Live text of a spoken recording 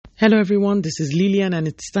Hello everyone, this is Lillian and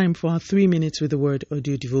it's time for our 3 minutes with the word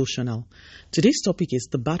audio devotional. Today's topic is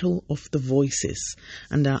the battle of the voices,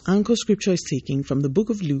 and our anchor scripture is taken from the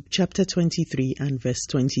book of Luke chapter 23 and verse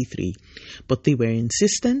 23. But they were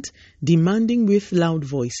insistent, demanding with loud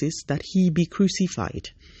voices that he be crucified.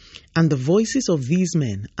 And the voices of these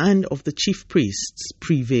men and of the chief priests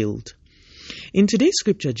prevailed. In today's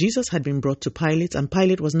scripture, Jesus had been brought to Pilate, and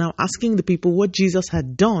Pilate was now asking the people what Jesus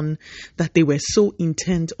had done that they were so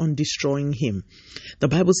intent on destroying him. The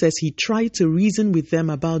Bible says he tried to reason with them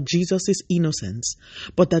about Jesus' innocence,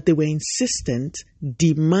 but that they were insistent,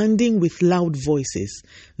 demanding with loud voices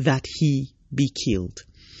that he be killed.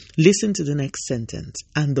 Listen to the next sentence.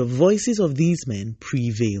 And the voices of these men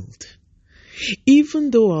prevailed.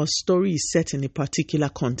 Even though our story is set in a particular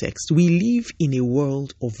context, we live in a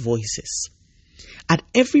world of voices. At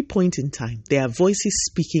every point in time, there are voices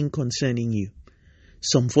speaking concerning you.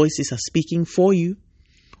 Some voices are speaking for you.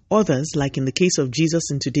 Others, like in the case of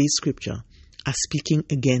Jesus in today's scripture, are speaking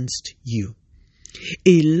against you.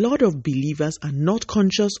 A lot of believers are not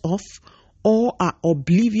conscious of or are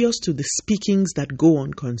oblivious to the speakings that go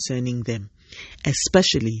on concerning them,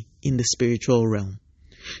 especially in the spiritual realm.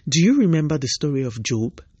 Do you remember the story of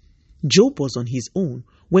Job? Job was on his own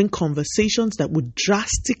when conversations that would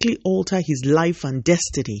drastically alter his life and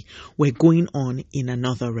destiny were going on in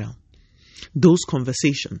another realm. Those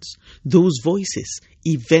conversations, those voices,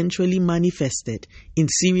 eventually manifested in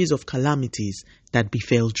series of calamities that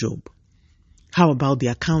befell Job. How about the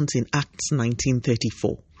account in Acts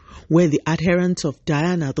 19:34, where the adherents of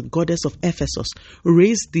Diana, the goddess of Ephesus,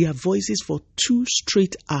 raised their voices for 2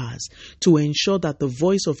 straight hours to ensure that the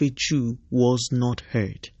voice of a Jew was not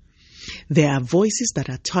heard? There are voices that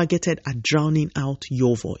are targeted at drowning out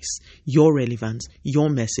your voice, your relevance, your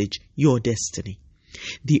message, your destiny.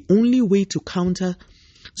 The only way to counter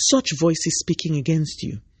such voices speaking against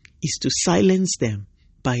you is to silence them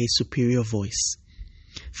by a superior voice.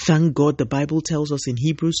 Thank God the Bible tells us in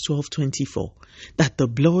Hebrews 12:24 that the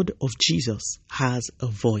blood of Jesus has a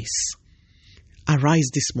voice. Arise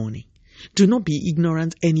this morning. Do not be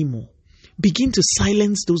ignorant anymore. Begin to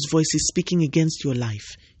silence those voices speaking against your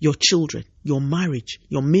life, your children, your marriage,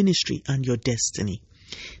 your ministry, and your destiny.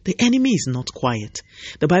 The enemy is not quiet.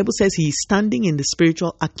 The Bible says he is standing in the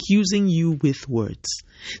spiritual accusing you with words.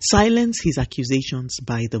 Silence his accusations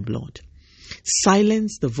by the blood.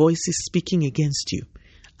 Silence the voices speaking against you,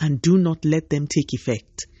 and do not let them take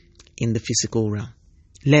effect in the physical realm.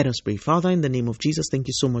 Let us pray. Father, in the name of Jesus, thank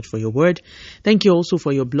you so much for your word. Thank you also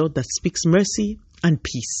for your blood that speaks mercy and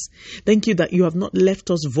peace. Thank you that you have not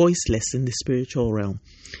left us voiceless in the spiritual realm.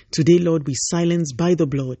 Today, Lord, we silence by the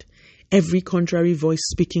blood every contrary voice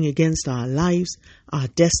speaking against our lives, our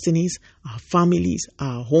destinies, our families,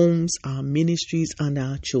 our homes, our ministries, and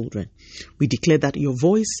our children. We declare that your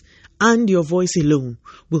voice and your voice alone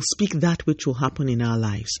will speak that which will happen in our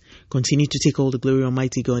lives. Continue to take all the glory,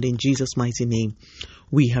 Almighty God, in Jesus' mighty name.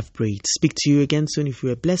 We have prayed. Speak to you again soon. If you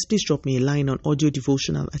are blessed, please drop me a line on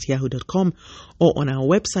audiodevotional@yahoo.com or on our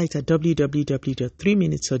website at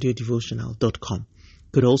www.3minutesaudiodevotional.com. You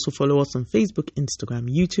could also follow us on Facebook, Instagram,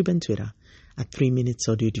 YouTube, and Twitter at 3 Minutes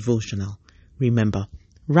Audio Devotional. Remember,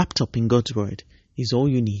 wrapped up in God's Word is all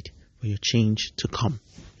you need for your change to come.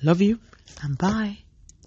 Love you and bye.